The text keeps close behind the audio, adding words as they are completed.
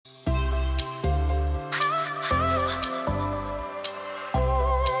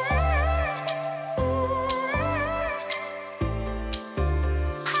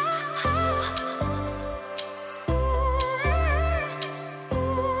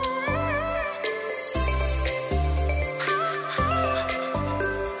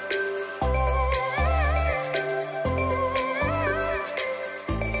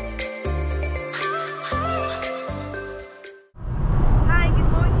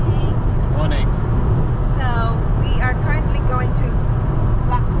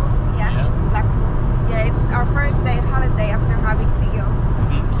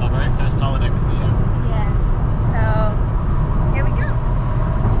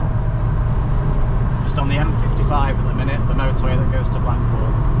motorway that goes to Blackpool.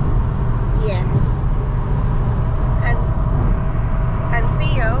 Yes. And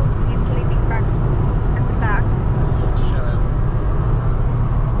Theo is sleeping back at the back. I'll show him.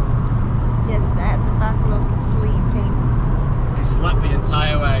 Yes, there at the back, look, he's sleeping. He slept the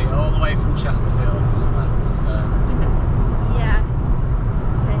entire way, all the way from Chesterfield. He slept. So. Yeah.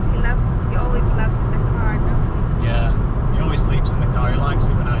 He always sleeps in the car, don't he? Yeah. He always sleeps in the car. He likes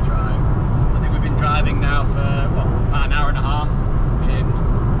it when I drive. I think we've been driving now for what, about an hour and a half,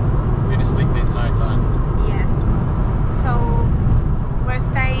 and been asleep the entire time. Yes. So we're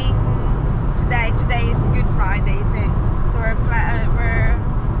staying today. Today is Good Friday, is it? So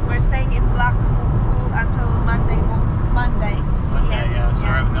we're staying in Blackpool until Monday. Monday, yeah. So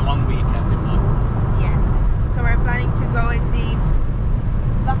we're having a long weekend in March. Yes. So we're planning to go in the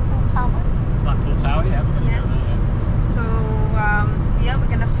Blackpool Tower. Blackpool Tower, yeah. We're gonna go there, yeah. So yeah, we're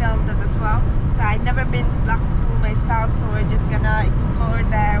gonna film that as well. So I've never been to Blackpool myself, so we're just gonna explore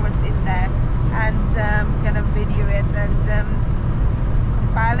there, what's in there, and gonna video it and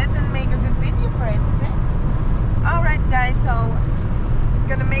compile it and make a good video for it. Is it? All right, guys. So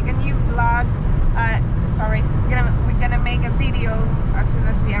gonna make a new vlog. Sorry, we're gonna make a video as soon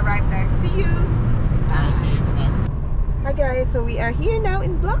as we arrive there. See you. Bye. See you. Bye. Hi guys, so we are here now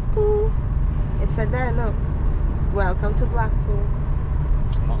in Blackpool. It said there, look. Welcome to Blackpool.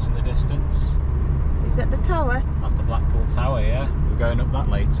 And what's in the distance? Is that the tower? That's the Blackpool Tower, yeah. We're going up that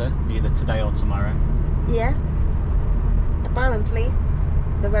later, either today or tomorrow. Yeah. Apparently,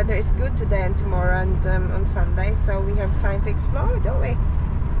 the weather is good today and tomorrow and on Sunday, so we have time to explore, don't we?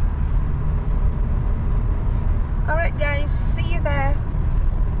 Alright guys, see you there.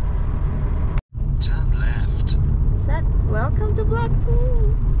 Turn left. Said, welcome to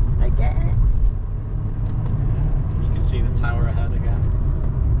Blackpool. Again. You can see the tower ahead again.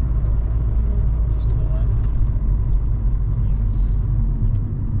 Just to the left. Yes.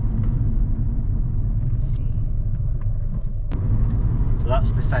 Let's see. So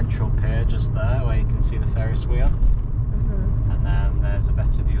that's the central pier just there, where you can see the Ferris wheel. And then there's a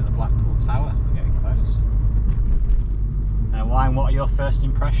better view of the Blackpool Tower. We're getting close. Now, Wine, what are your first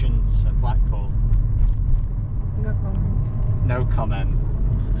impressions at Blackpool? No comment. No comment.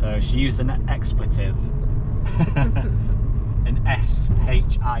 So she used an expletive. An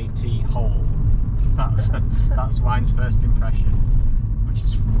S-H-I-T hole. That's Wine's first impression. Which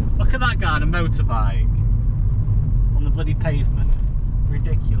is, look at that guy on a motorbike. On the bloody pavement.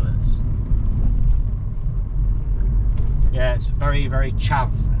 Ridiculous. Yeah, it's very, very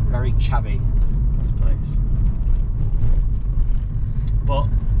chavvy, this place. But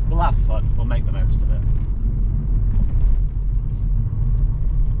we'll have fun, we'll make the most of it.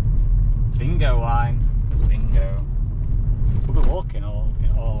 Bingo, Wine, there's bingo. We'll be walking all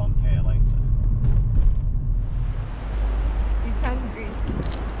on here later. He's hungry.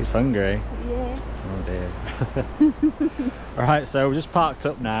 He's hungry? Yeah. Oh dear. Alright, so we're just parked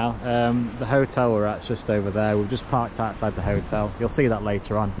up now. The hotel we're at's just over there. We've just parked outside the hotel. You'll see that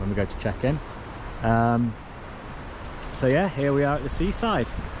later on when we go to check in. So yeah, here we are at the seaside.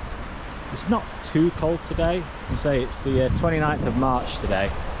 It's not too cold today. You say it's the 29th of March today.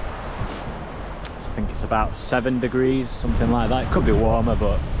 So I think it's about 7 degrees, something like that. It could be warmer,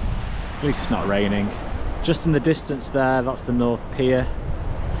 but at least it's not raining. Just in the distance there, that's the North Pier.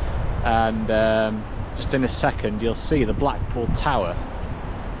 And just in a second you'll see the Blackpool Tower.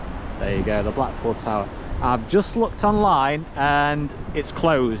 There you go, the Blackpool Tower. I've just looked online and it's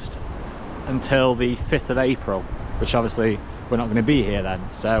closed until the 5th of April, which obviously we're not going to be here then.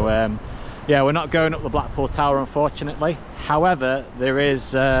 So yeah, we're not going up the Blackpool Tower, unfortunately. However, there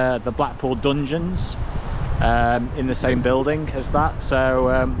is the Blackpool Dungeons in the same building as that, so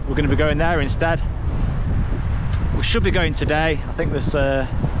we're going to be going there instead. We should be going today. I think there's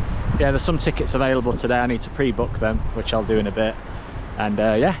yeah, there's some tickets available today. I need to pre-book them, which I'll do in a bit. And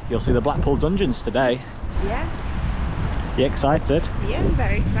yeah, you'll see the Blackpool Dungeons today. Yeah. You excited? Yeah, I'm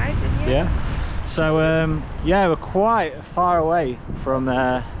very excited. Yeah. Yeah. So yeah, we're quite far away from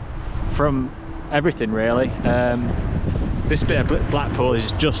everything really. This bit of Blackpool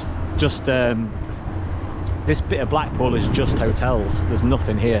is just this bit of Blackpool is just hotels. There's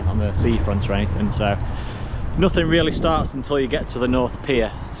nothing here on the seafront or anything. So nothing really starts until you get to the North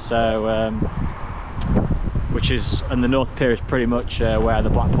Pier. So and the North Pier is pretty much where the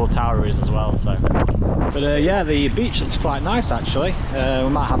Blackpool Tower is as well. So but yeah, the beach looks quite nice actually. We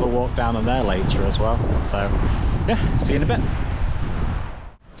might have a walk down on there later as well. So yeah, see you in a bit.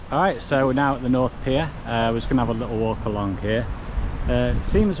 Alright, so we're now at the North Pier. We're just gonna have a little walk along here. It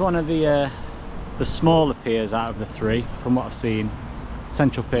seems one of the smaller piers out of the three, from what I've seen.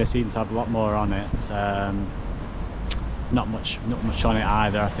 Central Pier seems to have a lot more on it. not much on it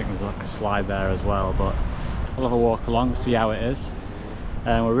either. I think there's like a slide there as well, but we'll have a walk along, see how it is.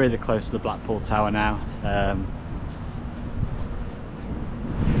 We're really close to the Blackpool Tower now,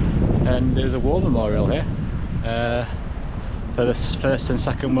 and there's a war memorial here for the First and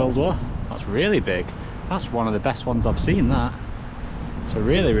Second World War. That's really big. That's one of the best ones I've seen, that. It's a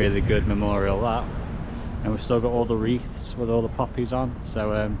really good memorial, that. And we've still got all the wreaths with all the poppies on,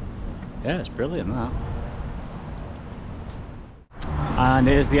 so yeah, it's brilliant, that. And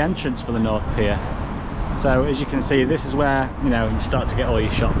here's the entrance for the North Pier. So as you can see, this is where, you know, you start to get all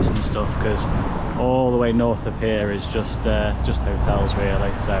your shops and stuff, because all the way north of here is just hotels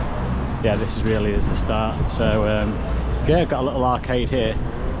really. So yeah, this really is the start. So yeah, got a little arcade here.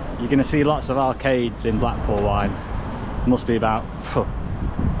 You're going to see lots of arcades in Blackpool Wine. Must be about,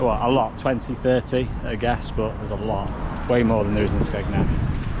 what, a lot, 20, 30 I guess, but there's a lot, way more than there is in Skegness.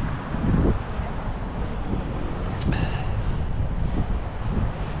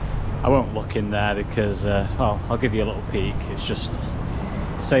 I won't look in there because, well, I'll give you a little peek. It's just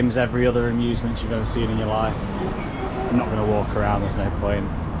same as every other amusement you've ever seen in your life. I'm not going to walk around, there's no point.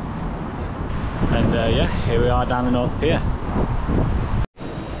 And yeah, here we are down the North Pier.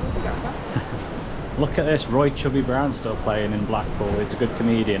 Look at this, Roy Chubby Brown still playing in Blackpool. He's a good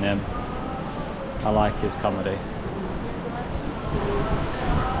comedian, him. I like his comedy.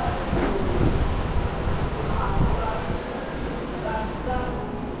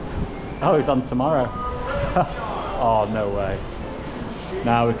 Oh, he's on tomorrow. Oh, no way.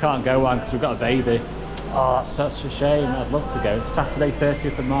 No, we can't go on because we've got a baby. Oh, that's such a shame. I'd love to go. Saturday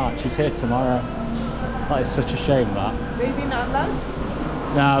 30th of March. He's here tomorrow. That is such a shame, that. Baby not allowed?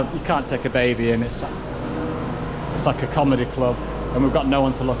 No, you can't take a baby in. It's like a comedy club, and we've got no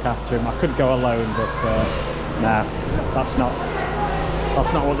one to look after him. I could go alone, but no, that's not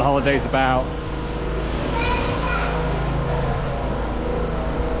what the holiday's about.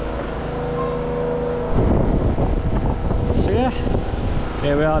 So yeah,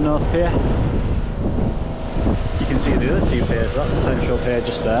 here we are, North Pier. You can see the other two piers. That's the Central Pier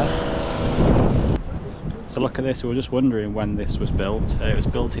just there. So look at this, we were just wondering when this was built. It was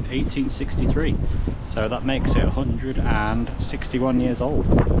built in 1863, so that makes it 161 years old.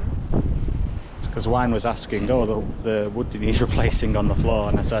 It's because Wine was asking, oh, the wood needs replacing on the floor,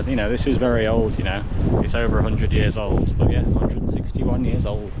 and I said, you know, this is very old, you know, it's over 100 years old, but yeah, 161 years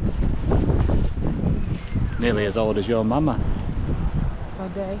old. Nearly as old as your mama.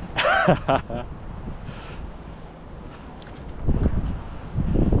 Okay.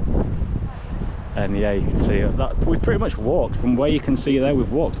 And yeah, you can see that we pretty much walked from where you can see there.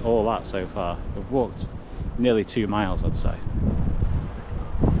 We've walked all that so far. We've walked nearly 2 miles, I'd say.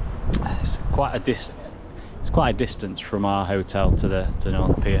 It's quite a distance from our hotel to the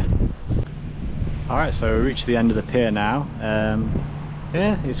North Pier. All right, so we reached the end of the pier now.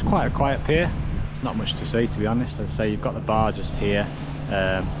 Yeah, it's quite a quiet pier. Not much to see, to be honest. I'd say you've got the bar just here.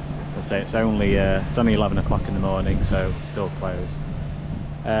 I'd say it's only 11 o'clock in the morning, so it's still closed.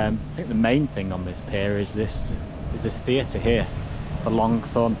 I think the main thing on this pier is this theatre here, the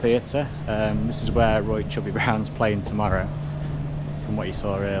Longthorn Theatre. This is where Roy Chubby Brown's playing tomorrow, from what you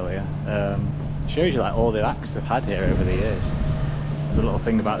saw earlier. Shows you like all the acts they've had here over the years. There's a little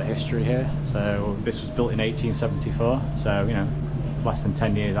thing about the history here. So this was built in 1874, so you know, less than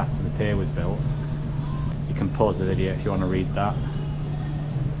 10 years after the pier was built. You can pause the video if you want to read that.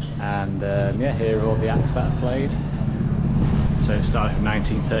 And yeah, here are all the acts that are played. So it started in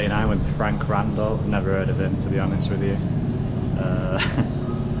 1939 with Frank Randall. I've never heard of him, to be honest with you. The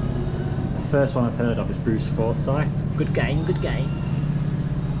first one I've heard of is Bruce Forsyth. Good game, good game.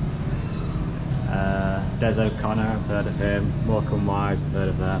 Des O'Connor, I've heard of him. Morecambe Wise, I've heard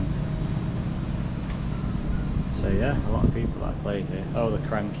of them. So yeah, a lot of people that played here. Oh, the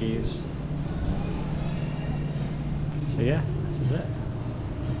Crankies. So yeah, this is it.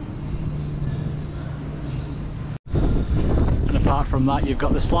 And apart from that, you've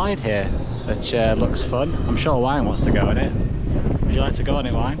got the slide here, which looks fun. I'm sure Wine wants to go on it. Would you like to go on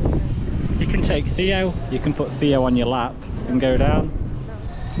it, Wine? You can take Theo. You can put Theo on your lap and go down. No.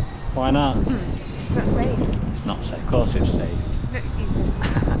 Why not? It's not safe. It's not safe. Of course it's safe.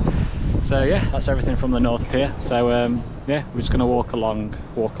 So yeah, that's everything from the North Pier. So yeah, we're just going to walk along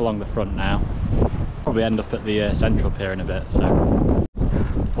the front now. Probably end up at the Central Pier in a bit. So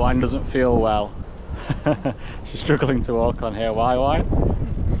Wine doesn't feel well. She's struggling to walk on here. Why, Wine?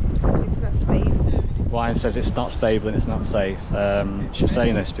 It's not safe. Wine says it's not stable and it's not safe. She's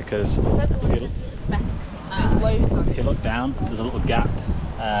saying this because if you look down, there's a little gap.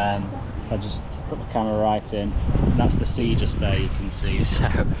 I just put the camera right in, that's the sea just there, you can see.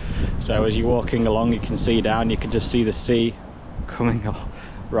 So as you're walking along, you can see down, you can just see the sea coming up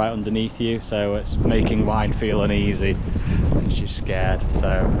right underneath you, so it's making wine feel uneasy and she's scared.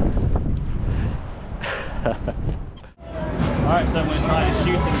 So alright, so I'm going to try the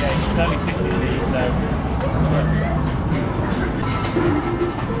shooting game. It's only 50p, so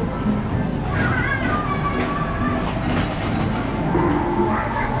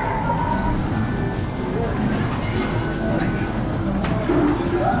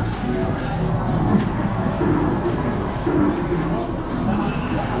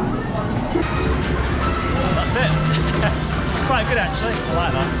that's it. It's quite good actually, I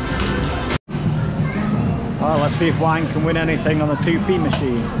like that. Well, let's see if wine can win anything on the 2p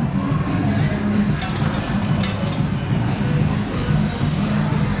machine.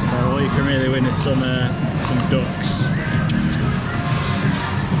 So all you can really win is some ducks.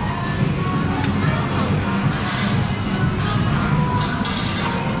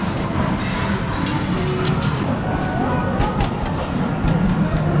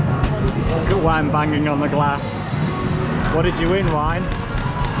 Good wine banging on the glass. What did you win, wine?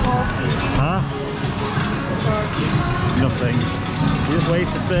 Huh? Nothing. You just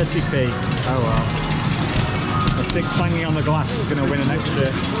wasted 30p. Oh well. The stick's banging on the glass is going to win an extra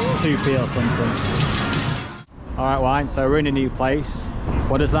 2p or something. Alright, wine, so we're in a new place.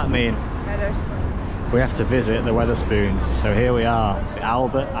 What does that mean? We have to visit the Wetherspoons. So here we are, the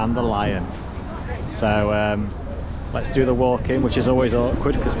Albert and the Lion. So let's do the walk in, which is always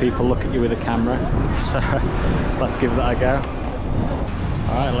awkward because people look at you with a camera. So let's give that a go.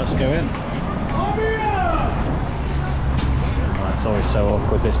 Alright, let's go in. It's always so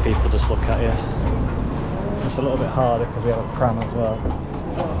awkward, these people just look at you. It's a little bit harder because we have a pram as well.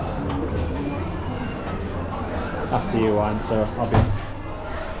 After you, wine, so I'll be...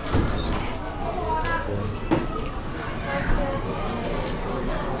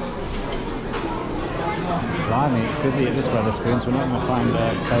 Blimey, it's busy at this Wetherspoons, we're not going to find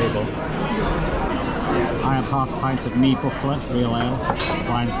a table. I have half a pint of knee buckler, real ale.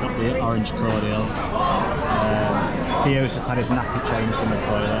 Wine's got the orange cordial. Theo's just had his nappy changed in the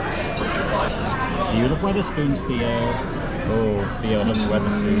toilet. You love Wetherspoons, Theo. Oh, Theo loves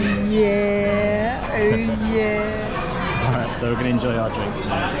Wetherspoons. Yeah, oh yeah. Alright, so we're going to enjoy our drinks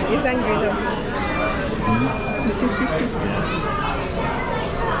now. He's angry though.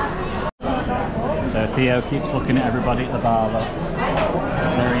 So Theo keeps looking at everybody at the bar, look.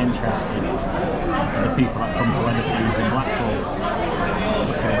 He's very interested in the people that come to Wetherspoons in Blackpool.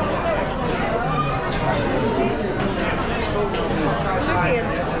 Look at him.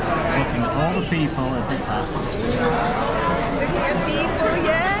 It's looking at all the people as they pass. Looking at people,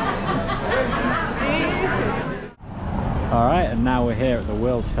 yeah. Alright, and now we're here at the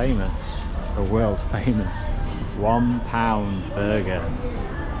world famous £1 burger.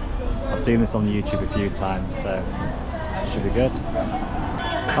 I've seen this on YouTube a few times, so it should be good.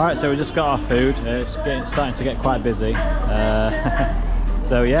 Alright, so we just got our food. It's starting to get quite busy.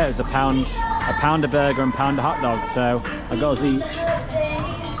 So yeah, it was a pound a burger and pound a hot dog. So I got us each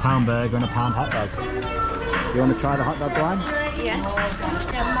a pound burger and a pound hot dog. You want to try the hot dog, wine? Yeah.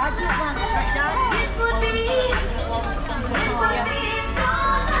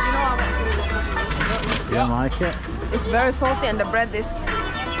 You don't like it? It's very salty and the bread is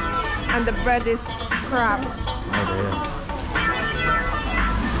crap. Oh dear.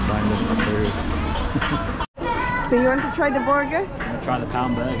 Wine doesn't approve. So you want to try the burger? I'm going to try the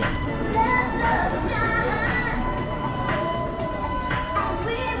pound burger.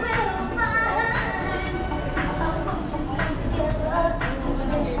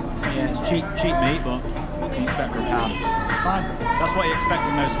 Yeah, it's cheap meat, but what can you expect for a pound? Fine. That's what you expect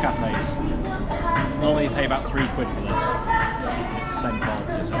in most cafes. Normally you pay about £3 for this. It's the same quality,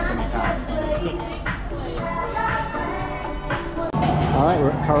 so it's only a pound. Good. Alright,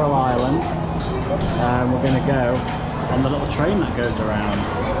 we're at Coral Island. We're going to go on the little train that goes around.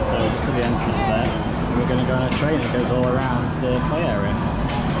 So just to the entrance there. And we're going to go on a train that goes all around the play area.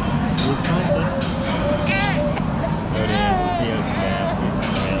 Are you excited? Oh dear, Theo's scared. He's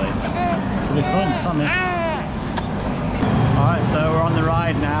not really. It'll be fun, promise. Alright, so we're on the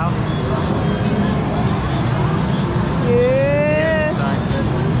ride now. Yeah. Excited.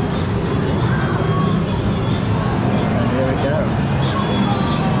 And here we go.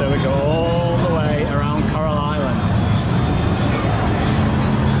 So we go all the way around Coral Island.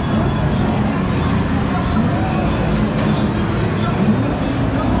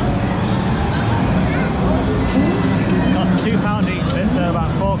 It costs £2 each this, so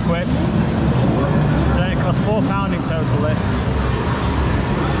about £4. So it costs £4 in total this.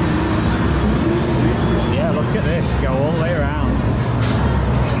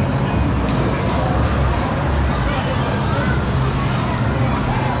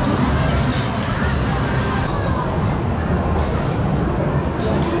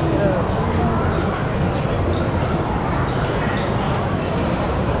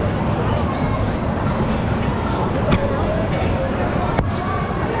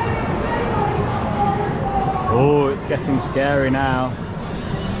 getting scary now.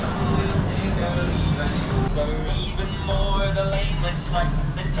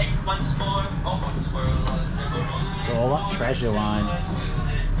 Got all that treasure wine.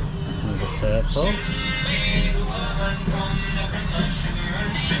 There's a turtle.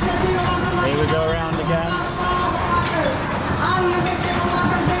 Here we go around again.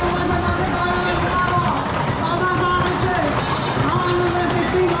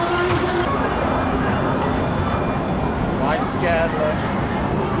 Quite scared, look.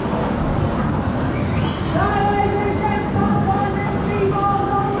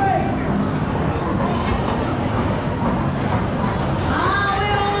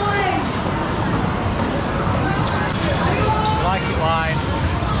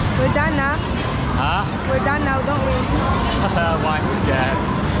 We're done now. Huh? We're done now, don't we? Why are you scared?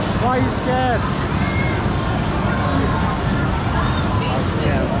 Why are you scared? I'm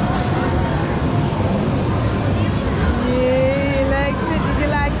scared. Yeah, you liked it. Did you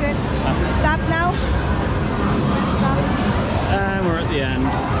like it? Stop now. Stop. And we're at the end.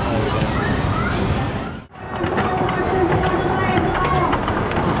 There we go.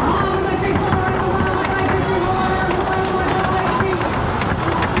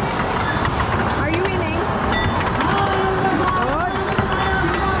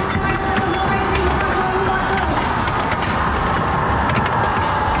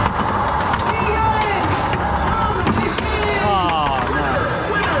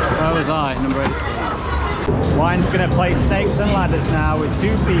 Number 18. Wine's going to play snakes and ladders now with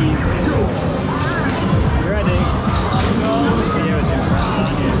 2 P's. You ready? You're impressed,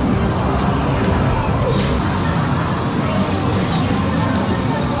 aren't you?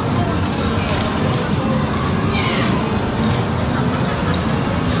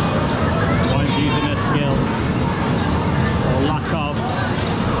 Wine's using her skill. Or lack of.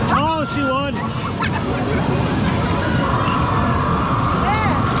 Oh, she won!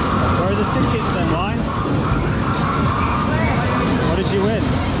 Where are the tickets then, Wine? What did you win?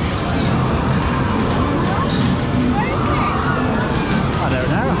 I don't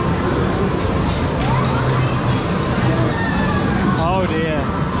know. Oh dear.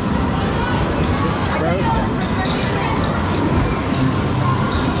 It's broken.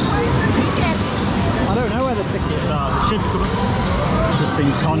 Where's the ticket? I don't know where the tickets are. They should come up. I've just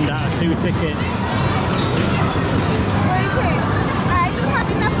been conned out of 2 tickets. Where is it? I don't have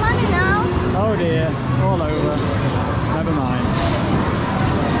enough money now. Oh dear, all over. Never mind.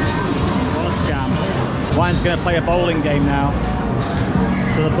 What a scam. Wine's going to play a bowling game now.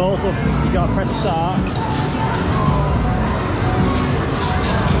 So the balls will, you got to press start.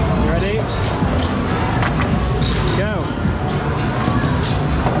 You ready? Go.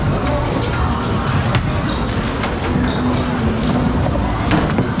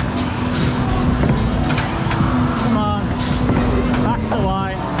 Come on. Pass the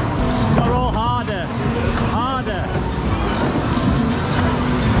Wine. Got to roll harder. Harder.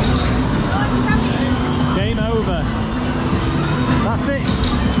 Game over. That's it.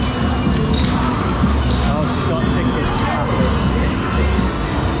 Oh, she's got tickets. She's happy.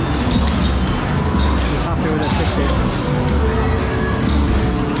 She's happy with her tickets.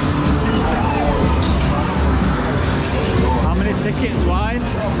 How many tickets, Wine?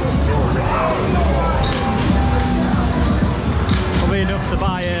 Probably enough to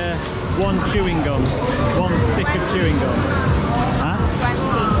buy 1 chewing gum. 1 stick of chewing gum. Huh? 20.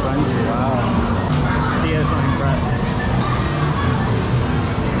 20, wow. Thea's not impressed.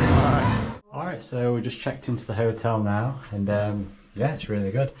 Alright, so we just checked into the hotel now, and yeah, it's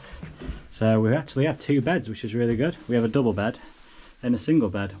really good. So we actually have 2 beds, which is really good. We have a double bed and a single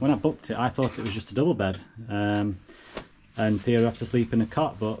bed. When I booked it, I thought it was just a double bed, and Theo would have to sleep in a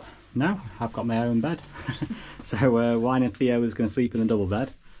cot, but no, I've got my own bed. So Wine and Theo is going to sleep in the double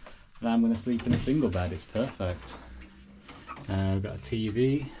bed, and I'm going to sleep in a single bed. It's perfect. We've got a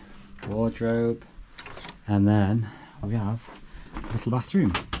TV, wardrobe, and then we have a little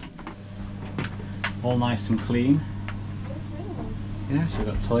bathroom. All nice and clean. Yeah, so we've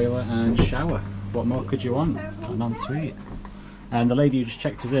got toilet and shower. What more could you want? An ensuite. And the lady who just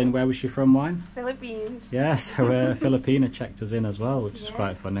checked us in, where was she from, Wine? Philippines. Yeah, so Filipina checked us in as well, which is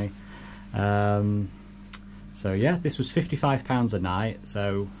quite funny. So yeah, this was £55 a night,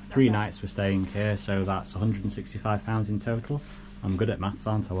 so 3 nights we're staying here, so that's £165 in total. I'm good at maths,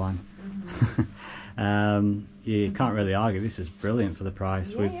 aren't I, Wine? You can't really argue, this is brilliant for the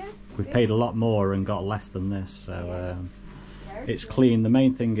price. We've paid a lot more and got less than this, so it's clean. The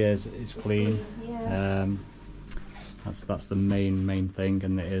main thing is it's clean. That's the main thing,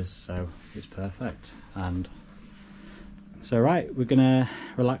 and it is, so it's perfect. And So right, we're gonna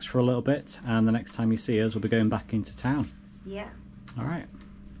relax for a little bit, and the next time you see us, we'll be going back into town. Yeah. All right.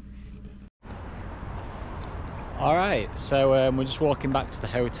 All right, so we're just walking back to the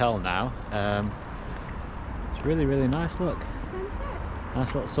hotel now. It's really, really nice. Look, Sunset.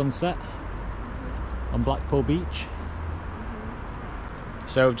 nice little sunset on Blackpool Beach.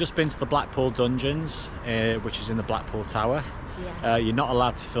 So we've just been to the Blackpool Dungeons, which is in the Blackpool Tower. Yeah. You're not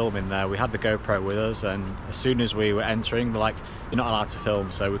allowed to film in there. We had the GoPro with us, and as soon as we were entering, they're like, you're not allowed to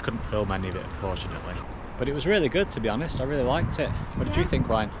film, so we couldn't film any of it, unfortunately. But it was really good, to be honest. I really liked it. What did you think,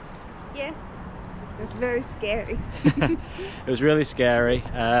 Wine? Yeah. It's very scary. It was really scary.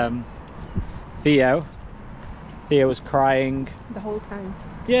 Theo was crying The whole time.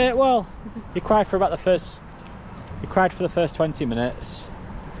 Yeah, well, he cried for about the first 20 minutes,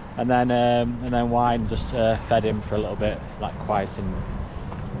 and then Wine just fed him for a little bit, like quieting,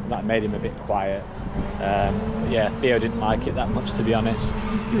 that made him a bit quiet. Yeah, Theo didn't like it that much, to be honest.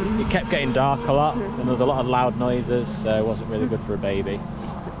 It kept getting dark a lot, and there was a lot of loud noises, so it wasn't really good for a baby.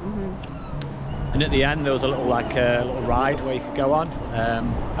 And at the end there was a little little ride where you could go on.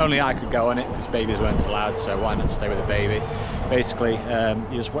 Only I could go on it because babies weren't allowed, so why not stay with a baby? Basically,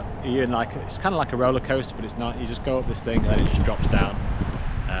 you're in it's kind of like a roller coaster, but it's not. You just go up this thing and then it just drops down.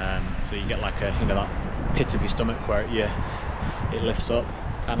 So you get like that pit of your stomach where it lifts up,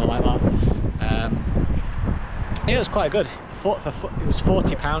 kind of like that. Yeah, it was quite good. It was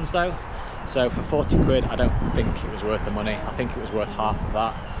 £40 though, so for 40 quid I don't think it was worth the money. I think it was worth half of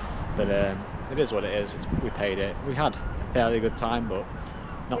that, but it is what it is. We paid it. We had a fairly good time, but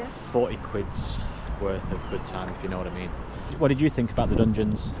not 40 quid's worth of good time, if you know what I mean. What did you think about the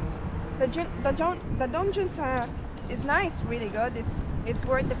dungeons? The dungeons is nice, really good. It's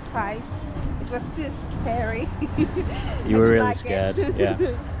worth the price. It was too scary. You were really scared,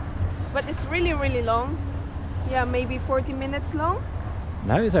 yeah. But it's really, really long. Yeah, maybe 40 minutes long.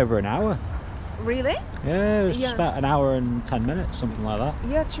 No, it's over an hour. Really? Yeah, it was just about an hour and 10 minutes, something like that.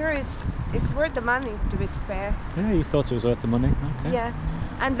 Yeah, sure. It's worth the money, to be fair. Yeah, you thought it was worth the money. Okay. Yeah,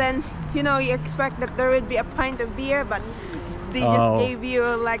 and then you expect that there would be a pint of beer, but they just gave you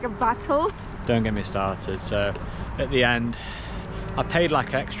like a bottle. Don't get me started. So at the end, I paid like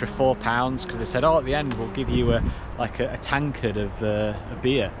an extra £4 because they said, at the end we'll give you a tankard of a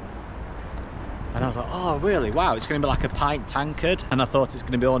beer. And I was like, oh really? Wow, it's going to be like a pint tankard. And I thought it's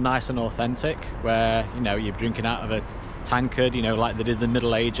going to be all nice and authentic, where you're drinking out of a tankard, like they did in the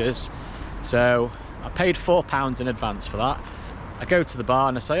Middle Ages. So I paid £4 in advance for that. I go to the bar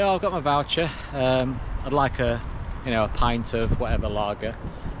and I say, I've got my voucher. I'd like a pint of whatever lager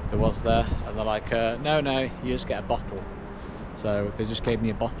there was there. And they're like, no, you just get a bottle. So they just gave me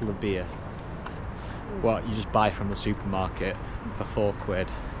a bottle of beer. What you just buy from the supermarket for 4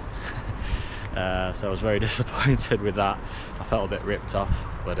 quid. So I was very disappointed with that. I felt a bit ripped off,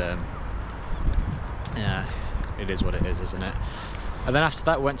 but yeah, it is what it is, isn't it? And then after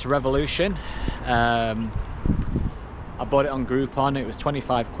that we went to Revolution. I bought it on Groupon. It was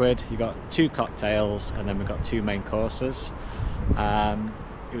 25 quid. You got 2 cocktails and then we got 2 main courses.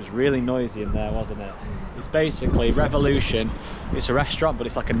 It was really noisy in there, wasn't it? It's basically Revolution. It's a restaurant, but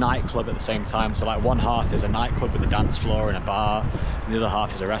it's like a nightclub at the same time. So like one half is a nightclub with a dance floor and a bar, and the other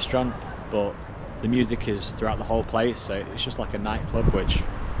half is a restaurant. But the music is throughout the whole place, so it's just like a nightclub, which,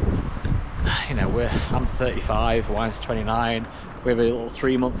 I'm 35, Wine's 29, we have a little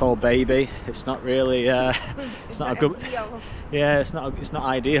 3-month-old baby. It's not really, it's not a good, yeah, it's not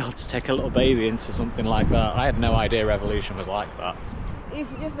ideal to take a little baby into something like that. I had no idea Revolution was like that. It's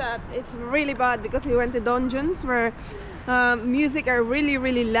just that it's really bad because we went to dungeons where music are really,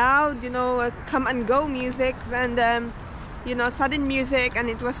 really loud, come and go musics, and sudden music, and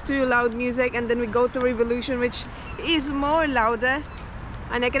it was too loud music. And then we go to Revolution, which is more louder,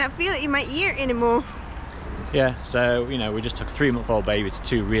 and I cannot feel it in my ear anymore. Yeah, so we just took a 3-month-old baby to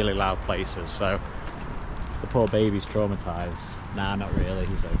 2 really loud places, so the poor baby's traumatized. Nah, not really,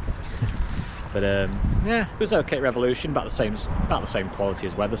 he's okay. But yeah, it was okay at Revolution, about the same quality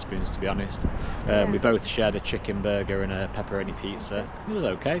as Wetherspoons, to be honest. We both shared a chicken burger and a pepperoni pizza. It was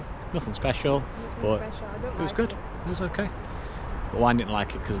okay, nothing special, but it was good. It was okay. But Wine didn't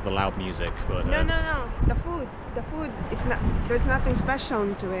like it because of the loud music. But no, the food is not. There's nothing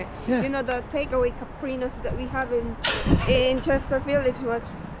special to it. Yeah. The takeaway caprinos that we have in Chesterfield, it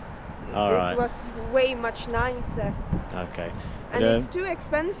was way much nicer. Okay. And it's too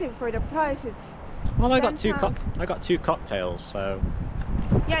expensive for the price. Well, I got 2 cocktails, so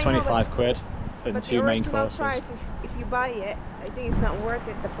 25 quid and but 2 main courses. Price, if you buy it, I think it's not worth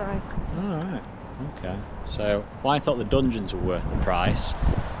it, the price. All right. Okay. So I thought the dungeons were worth the price.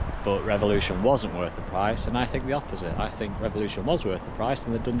 but Revolution wasn't worth the price, and I think the opposite. I think Revolution was worth the price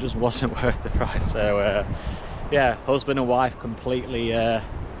and the Dungeons wasn't worth the price. So yeah, husband and wife completely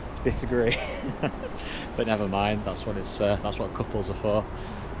disagree. But never mind, that's what couples are for.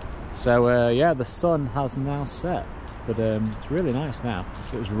 So yeah, the sun has now set, but it's really nice now.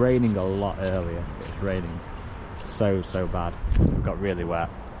 It was raining a lot earlier. It was raining so bad. It got really wet.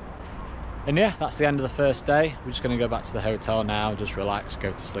 And yeah, that's the end of the first day. We're just going to go back to the hotel now, just relax,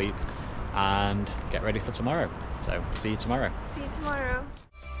 go to sleep, and get ready for tomorrow. So see you tomorrow. See you tomorrow.